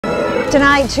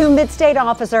Tonight, 2 mid-state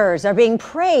officers are being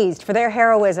praised for their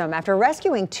heroism after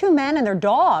rescuing 2 men and their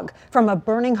dog from a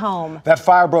burning home. That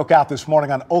fire broke out this morning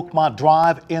on Oakmont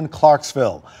Drive in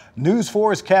Clarksville. News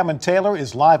 4's Cameron Taylor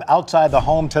is live outside the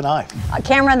home tonight. A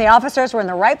camera and the officers were in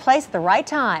the right place at the right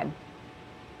time.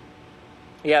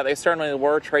 Yeah, they certainly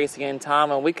were, Tracy and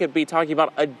Tom, and we could be talking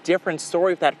about a different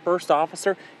story if that first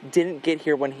officer didn't get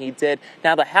here when he did.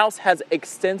 Now, the house has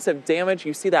extensive damage.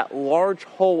 You see that large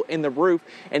hole in the roof,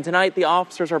 and tonight the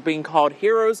officers are being called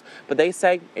heroes, but they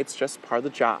say it's just part of the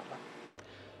job.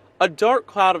 A dark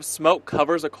cloud of smoke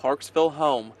covers a Clarksville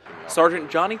home.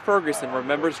 Sergeant Johnny Ferguson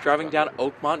remembers driving down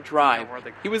Oakmont Drive.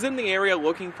 He was in the area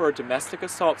looking for a domestic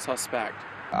assault suspect.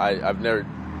 I've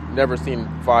never seen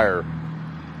fire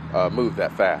move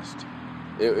that fast.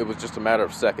 It was just a matter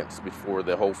of seconds before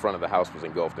the whole front of the house was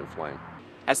engulfed in flame.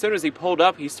 As soon as he pulled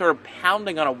up, he started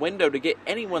pounding on a window to get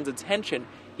anyone's attention.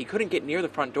 He couldn't get near the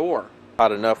front door.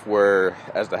 Hot enough where,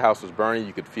 as the house was burning,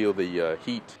 you could feel the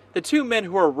heat. The 2 men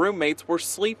who were roommates were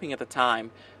sleeping at the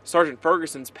time. Sergeant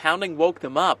Ferguson's pounding woke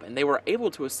them up, and they were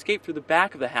able to escape through the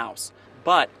back of the house,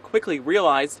 but quickly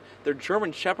realized their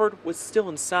German Shepherd was still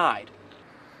inside.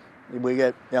 We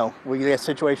get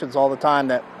situations all the time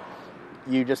that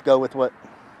you just go with what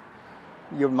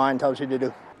your mind tells you to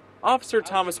do. Officer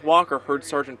Thomas Walker heard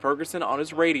Sergeant Ferguson on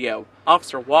his radio.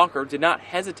 Officer Walker did not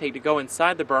hesitate to go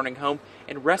inside the burning home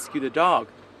and rescue the dog.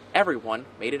 Everyone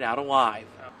made it out alive.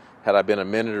 Had I been a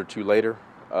minute or two later,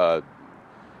 I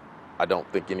don't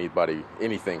think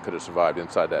anything could have survived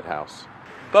inside that house.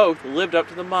 Both lived up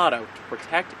to the motto, to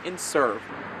protect and serve.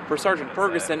 For Sergeant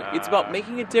Ferguson, it's about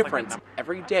making a difference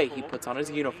every day he puts on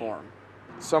his uniform.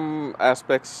 Some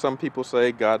aspects, some people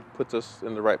say God puts us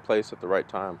in the right place at the right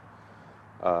time.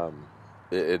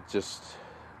 It just,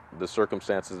 the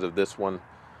circumstances of this one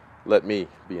let me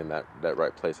be in that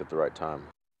right place at the right time.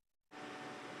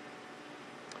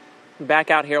 Back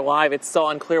out here live, it's still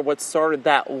unclear what started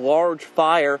that large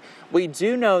fire. We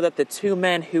do know that the 2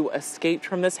 men who escaped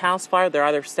from this house fire, they're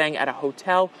either staying at a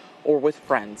hotel or with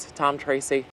friends. Tom, Tracy.